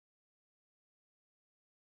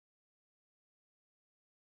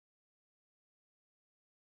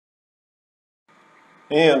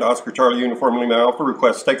And Oscar Charlie Uniform Lima Alpha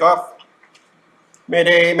requests takeoff.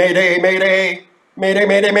 Mayday, mayday, mayday, mayday,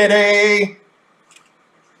 mayday, mayday.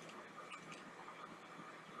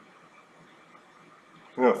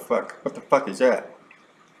 Oh fuck, what the fuck is that?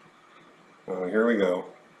 Oh, here we go.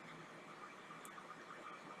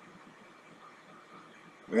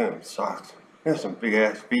 Look at them socks. They have some big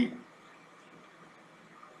ass feet.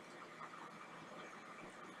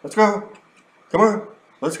 Let's go. Come on,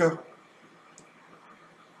 let's go.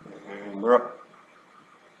 And we're up.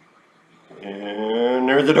 And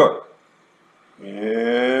there's the door.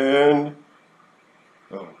 And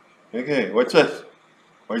oh, okay, what's this?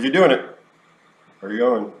 Why is he doing it? Where are you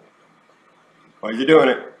going? Why is he doing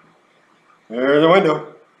it? There's the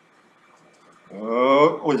window.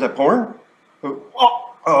 Oh, was that porn?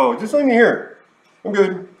 Oh, just leave me here. I'm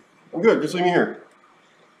good. I'm good. Just leave me here.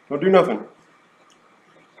 Don't do nothing.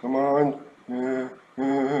 Come on. I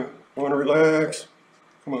want to relax.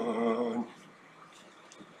 Come on.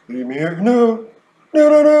 Leave me here. No. No,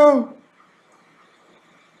 no, no.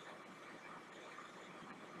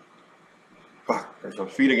 Fuck, there's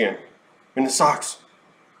those feet again. In the socks.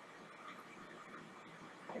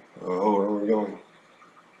 Oh, where are we going?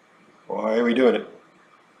 Why are we doing it?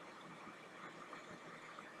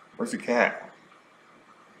 Where's the cat?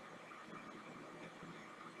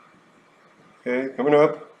 Okay, coming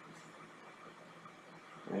up.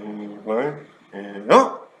 And flying. And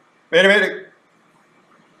oh! Wait a minute!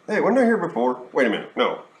 Hey, wasn't I here before? Wait a minute,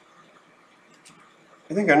 no.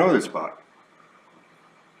 I think I know this spot.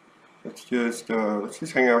 Let's just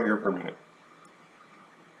hang out here for a minute.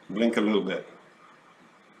 Blink a little bit.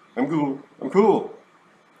 I'm cool. I'm cool.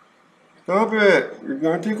 Stop it! You're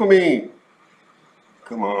gonna tickle me.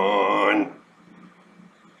 Come on.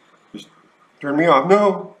 Just turn me off.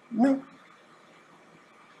 No. No.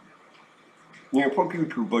 Yeah, fuck you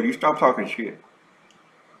too, buddy. Stop talking shit.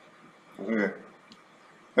 Okay.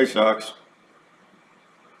 Hey, socks.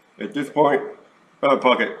 At this point,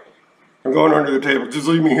 fuck it. I'm going under the table. Just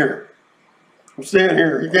leave me here. I'm staying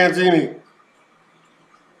here. He can't see me.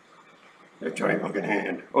 That giant fucking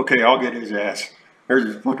hand. Okay, I'll get his ass. There's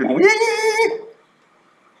his fucking wee.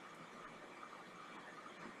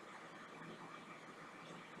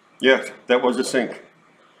 Yes, that was a sink.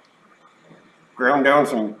 Ground down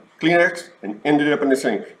some Kleenex and ended up in the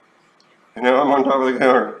sink. And now I'm on top of the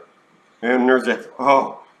counter. And there's that,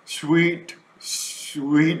 oh, sweet,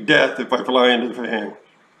 sweet death if I fly into the fan.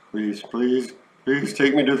 Please, please, please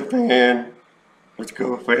take me to the fan. Let's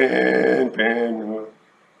go, fan, no.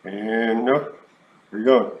 And no. Where you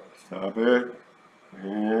going? Stop it.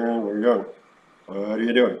 And where you going? What are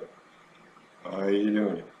you doing? Why are you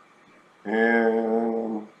doing it?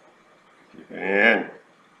 And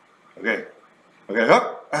okay. Okay,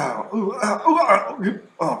 up. Ow. Ooh, ow, ooh, ow.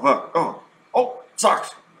 Oh, fuck. Oh. Oh,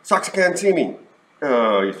 socks. Socks can't see me.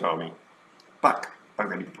 Oh, you saw me. Fuck.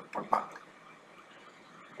 Fuck.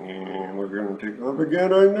 And we're gonna take off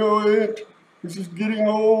again, I know it. This is getting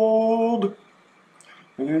old.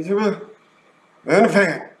 And a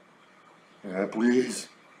fan. Please.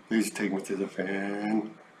 Please take me to the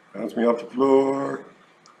fan. Bounce me off the floor.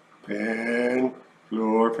 Fan.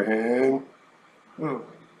 Floor, fan. Oh.